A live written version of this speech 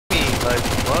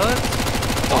What?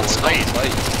 On site.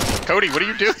 Cody, what are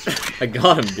you doing? I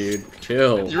got him, dude.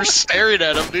 Chill. You were staring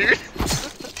at him, dude.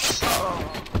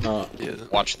 Yeah.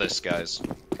 Watch this, guys.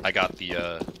 I got the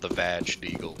Vag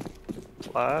Deagle.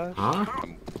 What? Huh?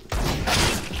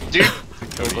 Dude!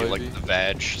 Cody, you like the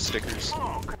Vag stickers?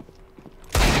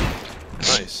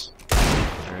 Nice.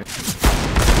 Alright.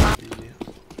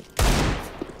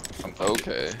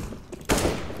 Okay.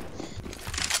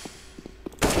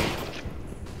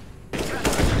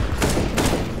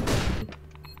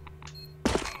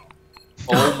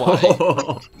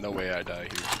 Oh my. No way I die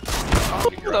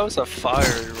here. That was a fire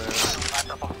round.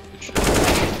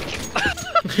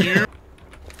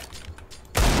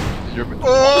 You're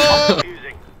oh!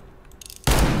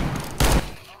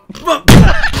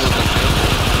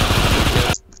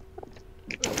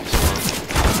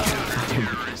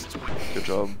 Good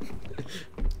job.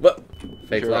 What?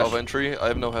 Fake You're out of flash. entry. I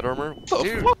have no head armor. What the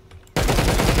Dude. fuck?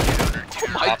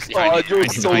 Off behind you, You're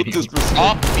behind you, so behind you. disrespectful.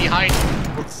 Off behind you.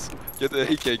 Get the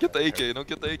AK, get the AK, don't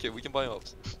get the AK, we can buy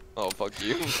ops. Oh, fuck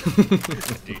you.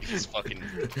 Dude, he's fucking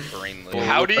brainless. Oh,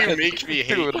 How do you make me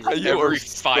hate dude, you every are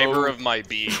fiber so- of my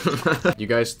being? You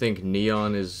guys think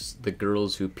neon is the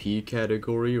girls who pee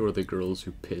category or the girls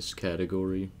who piss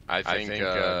category? I think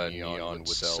Neon would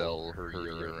sell her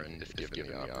urine if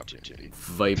given the opportunity.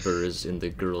 Viper is in the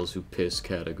girls who piss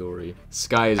category.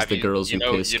 Sky is the girls who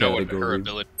piss you know what her category.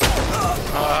 ability.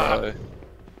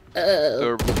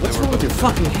 What's wrong with your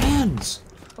fucking hands?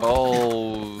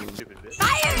 Oh.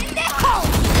 Fire in the hole!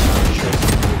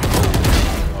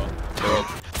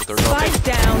 They're not. Spike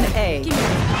down A.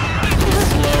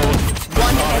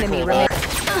 One enemy remaining.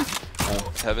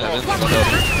 Heaven.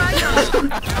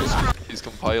 He's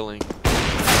compiling.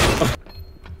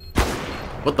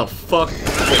 What the fuck? Wait, he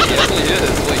actually is.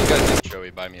 Wait, you guys. Joey,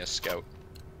 buy me a scout.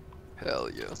 Hell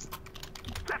yeah.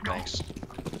 Thanks.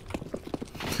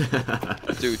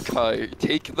 Dude, Kai,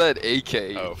 take that AK.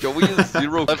 Oh. Joey is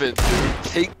 0-11, dude.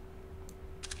 Take.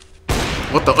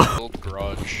 What the? Old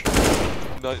garage.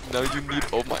 Now you need.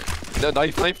 Oh my. No,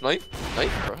 knife, bro.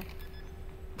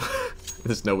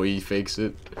 There's no way he fakes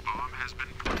it.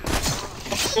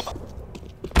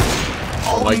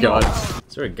 Oh my god.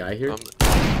 Is there a guy here?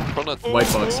 White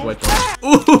box, white box.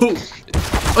 Ooh!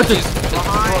 What the?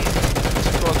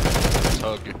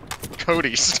 Tug.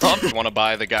 Cody, stop. You want to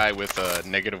buy the guy with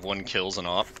 -1 kills and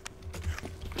op?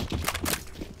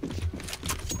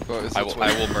 I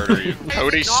will murder you.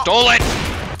 Cody stole it!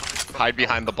 Hide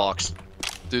behind the box.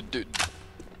 Dude.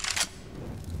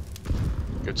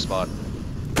 Good spot.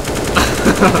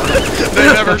 They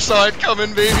never saw it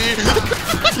coming, baby!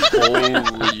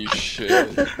 Holy shit.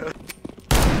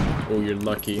 Oh, you're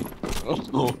lucky.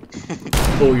 Oh.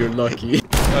 Oh, you're lucky.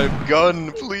 I'm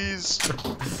gun, please!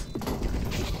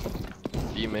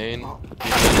 B main.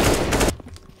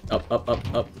 Up.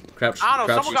 Crouch. I don't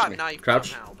know, Crouch. someone got knifed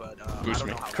Crouch. now, but Boost I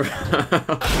me. don't know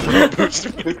how. Boost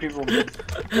me.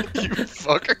 You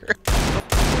fucker.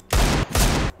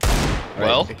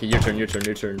 Well? Okay, your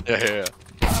turn. Yeah.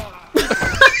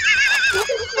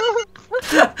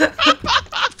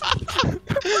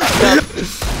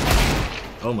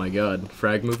 Oh my god.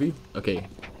 Frag movie? Okay.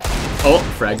 Oh,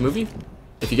 frag movie?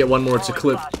 If you get one more, it's a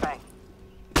clip.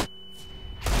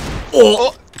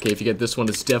 Oh! Okay, if you get this one,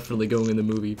 it's definitely going in the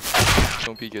movie.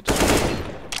 Don't peek it.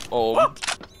 Oh.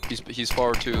 He's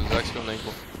far too. Zach's going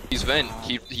ankle. He's vent.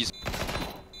 He's.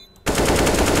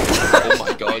 Oh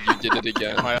my god, you did it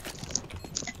again.